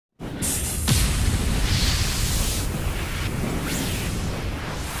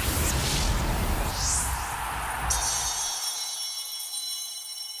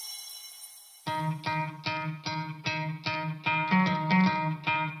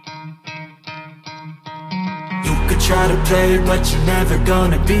could try to play, but you're never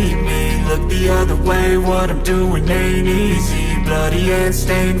gonna beat me. Look the other way, what I'm doing ain't easy. Bloody hands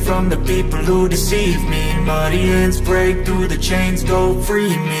stained from the people who deceive me. Muddy hands break through the chains, go free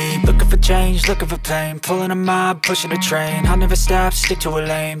me. Looking for change, looking for pain, pulling a mob, pushing a train. I'll never stop, stick to a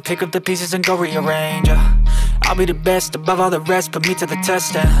lane, pick up the pieces and go rearrange. I'll be the best above all the rest, put me to the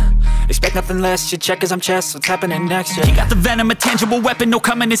test and expect nothing less. You check as I'm chess, what's happening next? Yeah. He got the venom, a tangible weapon, no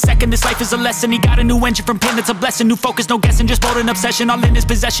coming in second. This life is a lesson. He got a new engine from pain, it's a blessing. New focus, no guessing, just bold and obsession. All in his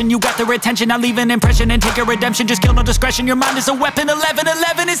possession, you got their attention. I'll leave an impression and take your redemption. Just kill no discretion. Your mind is a weapon.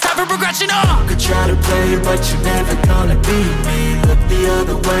 11-11, it's time for progression. You could try to play, but you're never gonna beat me. Look the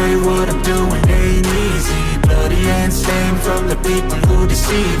other way, what I'm doing ain't easy. Bloody hands stained from the people who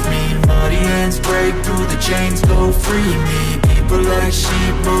deceive me. Muddy hands break through the chains, go free me. People like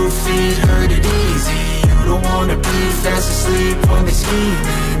sheep move feet, hurt it easy. You don't wanna be fast asleep when they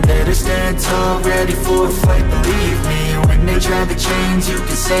scheming. Better stand tall, ready for a fight, believe me. When they try to change, you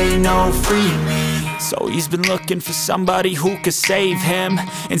can say no, free me. So he's been looking for somebody who could save him,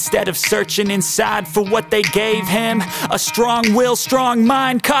 instead of searching inside for what they gave him. A strong will, strong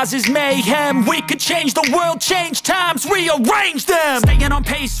mind causes mayhem. We could change the world, change times, rearrange them. Staying on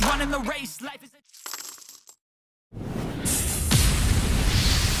pace, running the race. Life is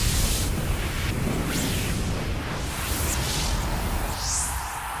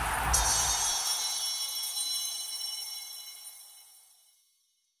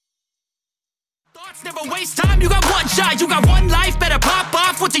never waste time, you got one shot, you got one life, better pop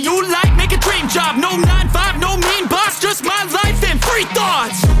off, what do you like, make a dream job, no 9-5, no mean boss, just my life and free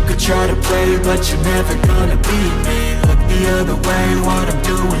thoughts. You could try to play, but you're never gonna beat me. Look the other way, what I'm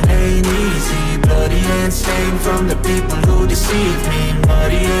doing ain't easy. Bloody hands stained from the people who deceive me.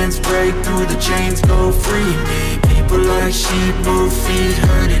 Muddy hands break through the chains, go free me. People like sheep move feet,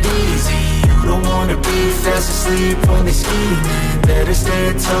 hurt it easy. You don't wanna be fast asleep when they scheming. Better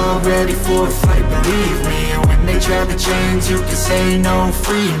stand tall, ready for a fight, believe me. When they try to change, you can say no,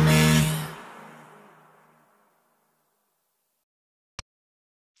 free me.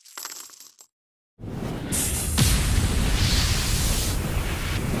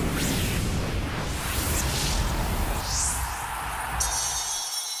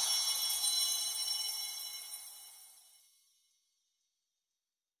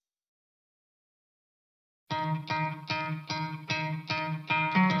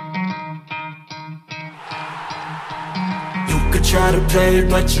 Try to play,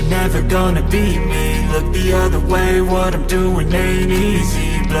 but you're never gonna beat me. Look the other way, what I'm doing ain't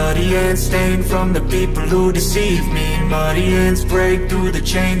easy. Bloody hands stained from the people who deceive me. Muddy hands break through the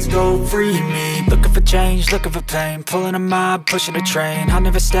chains, go free me. Looking for change, looking for pain, pulling a mob, pushing a train. I'll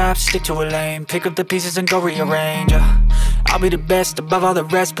never stop, stick to a lane, pick up the pieces and go rearrange. I'll be the best above all the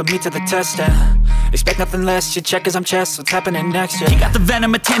rest, put me to the test and expect nothing less. You check as I'm chess, what's happening next? Yeah. He got the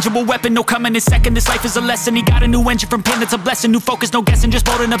venom, a tangible weapon, no coming in second. This life is a lesson. He got a new engine from pain, it's a blessing. New focus, no guessing, just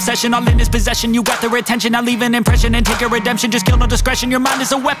bold and obsession. All in his possession, you got their attention. I'll leave an impression and take your redemption. Just kill no discretion. Your mind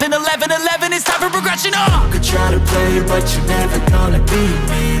is a weapon. 11-11, it's time for progression. You could try to play, but you're never gonna beat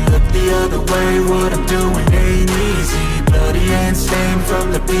me. Look the other way, what I'm doing ain't easy. Bloody hands stained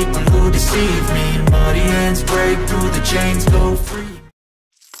from the people who deceive me. Muddy hands break through the chains, go free.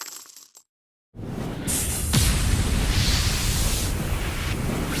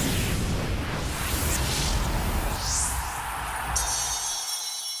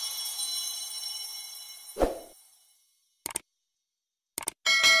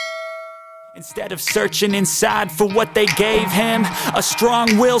 Instead of searching inside for what they gave him, a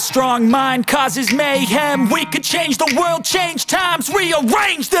strong will, strong mind causes mayhem. We could change the world, change times,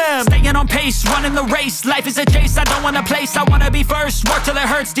 rearrange them. Staying on pace, running the race. Life is a chase, I don't want a place, I wanna be first. Work till it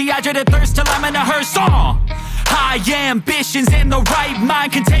hurts, dehydrated thirst till I'm in a hearse. High ambitions and the right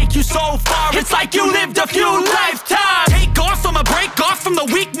mind can take you so far. It's like you lived a few lifetimes. Take off from a break off from the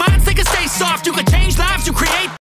weak minds, they can stay soft. You can change lives, you create